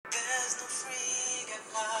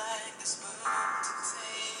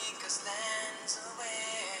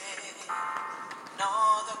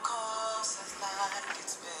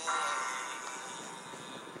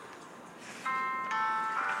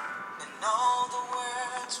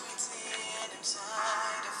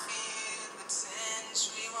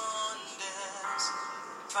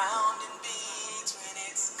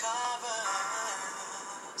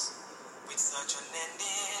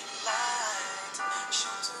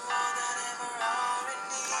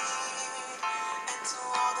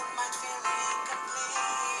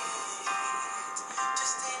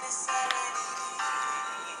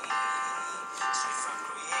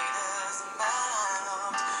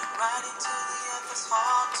his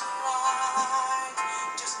heart to write,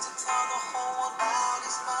 just to tell the whole world about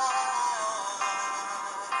his might.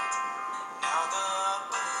 Now the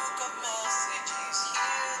book of messages,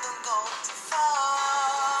 hear them go to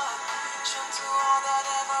far, shown to all that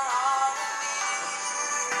ever are in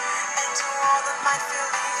need, and to all that might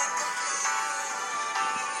feel incomplete,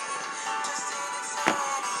 just in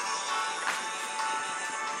insanity.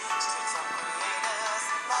 Streets of creators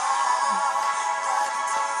and mind, writing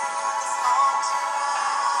telling of his heart to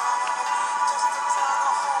write, just to tell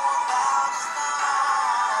the whole world about his might.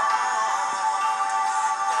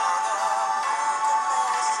 Now the book of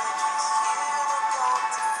messages, hear them go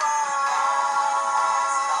to far.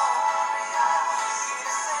 Here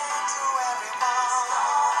to sing to everyone,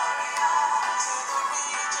 to the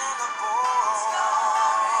region of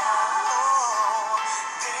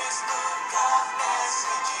this book of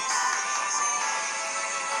messages is easy.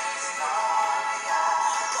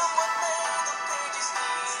 Come what may, the pages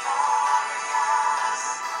need.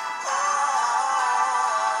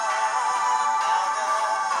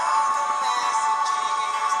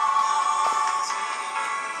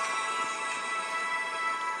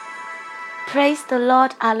 Praise the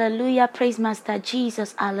Lord, hallelujah. Praise Master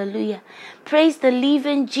Jesus, hallelujah. Praise the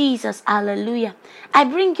living Jesus, hallelujah. I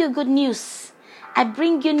bring you good news. I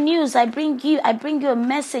bring you news. I bring you a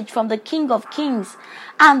message from the King of Kings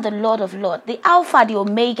and the Lord of Lords, the Alpha, the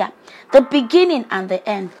Omega, the beginning and the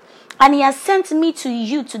end. And he has sent me to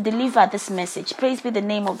you to deliver this message. Praise be the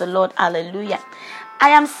name of the Lord, hallelujah. I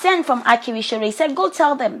am sent from Akiwishori. He said, go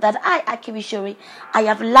tell them that I, Akiwishori, I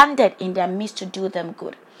have landed in their midst to do them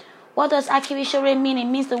good. What does Akiwishori mean? It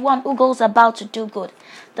means the one who goes about to do good.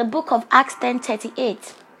 The book of Acts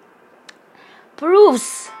 10:38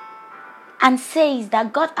 proves and says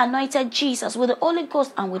that God anointed Jesus with the Holy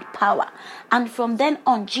Ghost and with power. And from then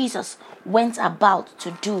on, Jesus went about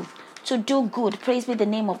to do good. Praise be the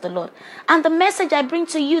name of the Lord. And the message I bring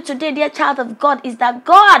to you today, dear child of God, is that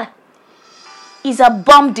God is a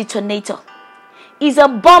bomb detonator. Is a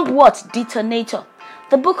bomb what? Detonator.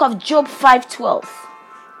 The book of Job 5:12.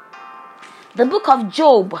 The book of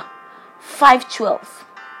Job 5:12.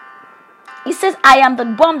 It says, I am the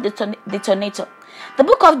bomb detonator. The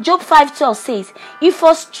book of Job 5:12 says, he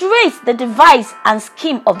frustrates the device and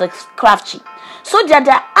scheme of the crafty, so that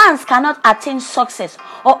their hands cannot attain success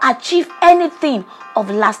or achieve anything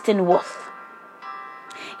of lasting worth.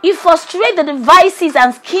 He frustrates the devices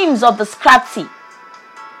and schemes of the crafty,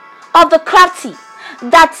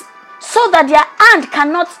 that so that their hand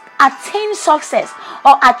cannot attain success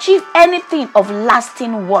or achieve anything of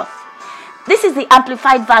lasting worth. This is the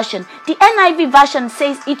Amplified Version. The NIV version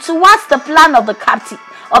says it thwarts the plan of the crafty.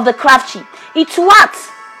 It thwarts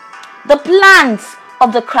the plans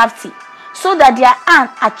of the crafty, so that their hand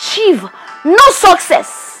achieve no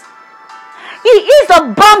success. He is a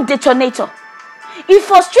bomb detonator. He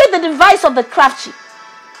frustrates the device of the crafty,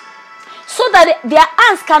 so that their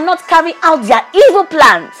hands cannot carry out their evil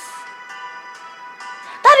plans.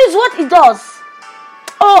 That is what he does.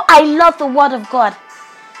 Oh, I love the word of God.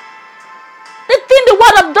 The thing the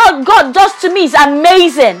word of God does to me is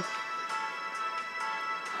amazing.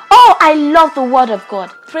 Oh, I love the word of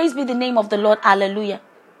God. Praise be the name of the Lord. Hallelujah.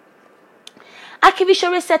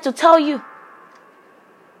 Akiwishori said to tell you.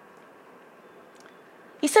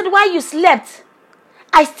 He said, while you slept,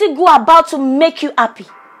 I still go about to make you happy.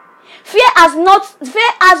 Fear has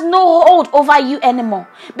no hold over you anymore,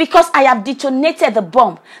 because I have detonated the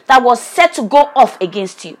bomb that was set to go off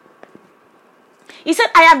against you. He said,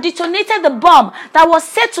 I have detonated the bomb that was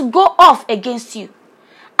set to go off against you.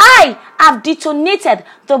 I have detonated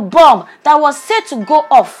the bomb that was set to go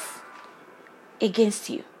off against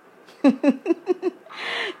you.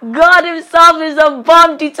 God himself is a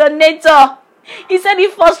bomb detonator. He said he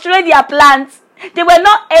frustrated their plans. They were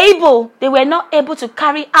not able to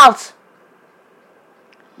carry out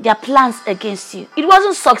their plans against you. It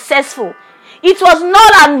wasn't successful. It was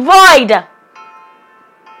null and void.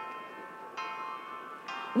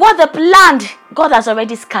 What they planned, God has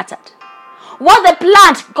already scattered. What they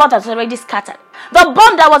planned, God has already scattered. The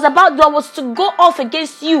bomb that was to go off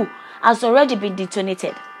against you has already been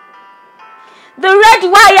detonated. The red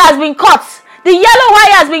wire has been cut. The yellow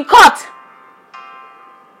wire has been cut.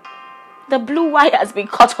 The blue wire has been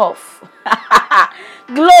cut off.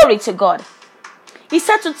 Glory to God. He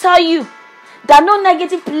said to tell you that no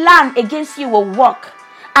negative plan against you will work,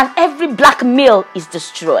 and every blackmail is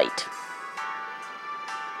destroyed.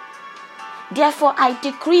 Therefore, I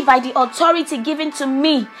decree by the authority given to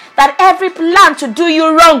me that every plan to do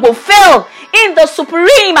you wrong will fail in the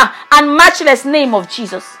supreme and matchless name of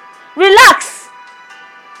Jesus. Relax.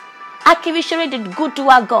 Akiwishori did good to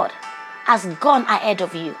our God. has gone ahead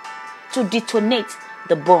of you to detonate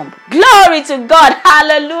the bomb. Glory to God.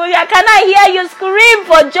 Hallelujah. Can I hear you scream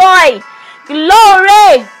for joy?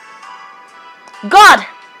 Glory. God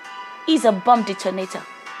is a bomb detonator.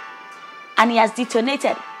 And he has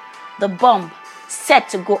detonated the bomb set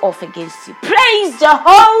to go off against you. Praise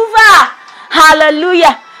Jehovah.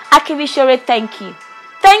 Hallelujah. Akivishore, thank you.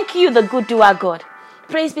 Thank you, the good doer God.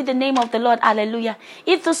 Praise be the name of the Lord. Hallelujah.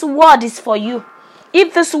 If this word is for you,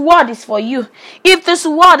 if this word is for you, if this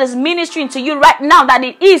word is ministering to you right now, that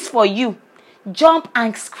it is for you, jump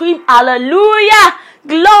and scream hallelujah.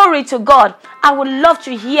 Glory to God. I would love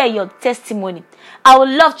to hear your testimony. I would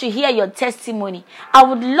love to hear your testimony. I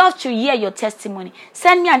would love to hear your testimony.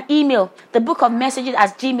 Send me an email,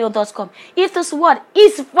 thebookofmessages@gmail.com. If this word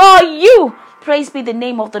is for you, praise be the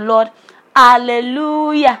name of the Lord.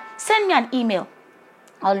 Hallelujah. Send me an email.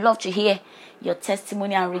 I'd love to hear your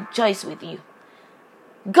testimony and rejoice with you.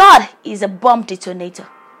 God is a bomb detonator.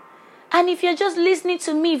 And if you're just listening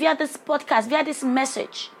to me via this podcast, via this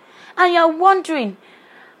message, and you're wondering,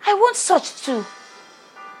 I want such too.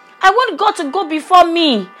 I want God to go before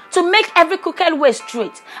me to make every crooked way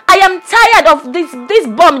straight. I am tired of this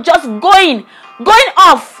bomb just going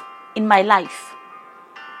off in my life.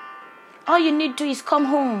 All you need to do is come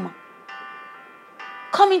home.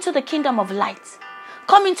 Come into the kingdom of light.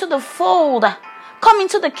 Come into the fold. Come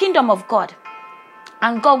into the kingdom of God.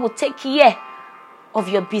 And God will take care of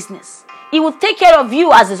your business. He will take care of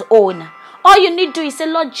you as his own. All you need to do is say,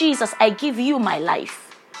 Lord Jesus, I give you my life.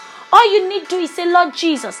 All you need to do is say, Lord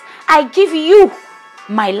Jesus, I give you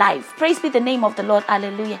my life. Praise be the name of the Lord.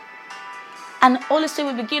 Hallelujah. And Holy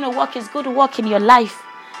Spirit will begin to work his good work in your life.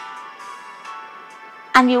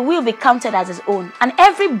 And you will be counted as his own. And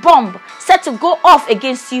every bomb set to go off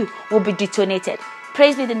against you will be detonated.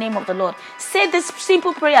 Praise be the name of the Lord. Say this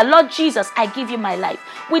simple prayer, Lord Jesus, I give you my life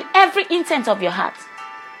with every intent of your heart.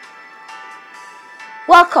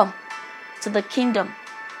 Welcome to the kingdom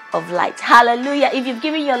of light. Hallelujah. If you've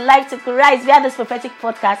given your life to Christ via this prophetic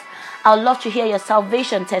podcast, I would love to hear your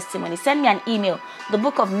salvation testimony. Send me an email,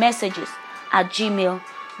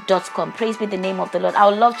 thebookofmessages@gmail.com. Praise be the name of the Lord. I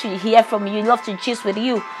would love to hear from you, love to gist with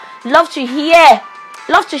you, love to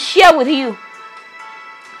share with you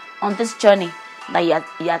on this journey that you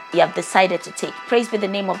have decided to take. Praise be the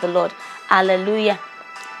name of the Lord. Hallelujah.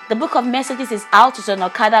 The book of messages is out. It's on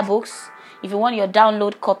Okada Books. If you want your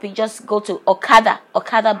download copy, just go to Okada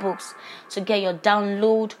Books to get your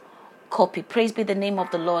download copy. Praise be the name of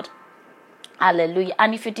the Lord. Hallelujah.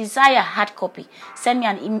 And if you desire hard copy, send me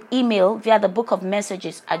an email via the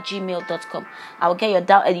bookofmessages@gmail.com. I will get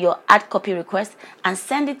your hard copy request and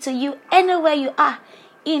send it to you anywhere you are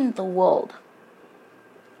in the world.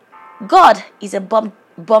 God is a bomb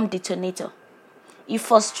detonator. He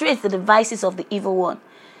frustrates the devices of the evil one.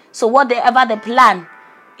 So whatever the plan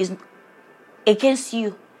is against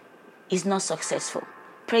you is not successful.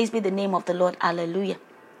 Praise be the name of the Lord. Hallelujah.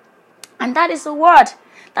 And that is the word.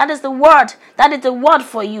 That is the word. That is the word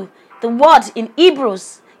for you. The word in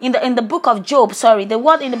Hebrews, in the book of Job, the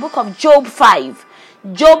word in the book of Job 5,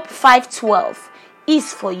 Job 5:12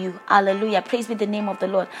 is for you. Hallelujah. Praise be the name of the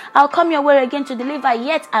Lord. I'll come your way again to deliver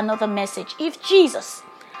yet another message, if Jesus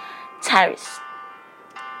tarries.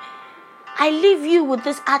 I leave you with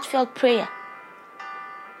this heartfelt prayer.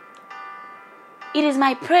 It is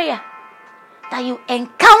my prayer that you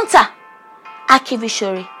encounter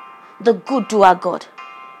Akivishore, the good doer God,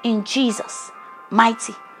 in Jesus'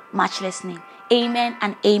 mighty, matchless name. Amen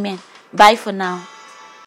and amen. Bye for now.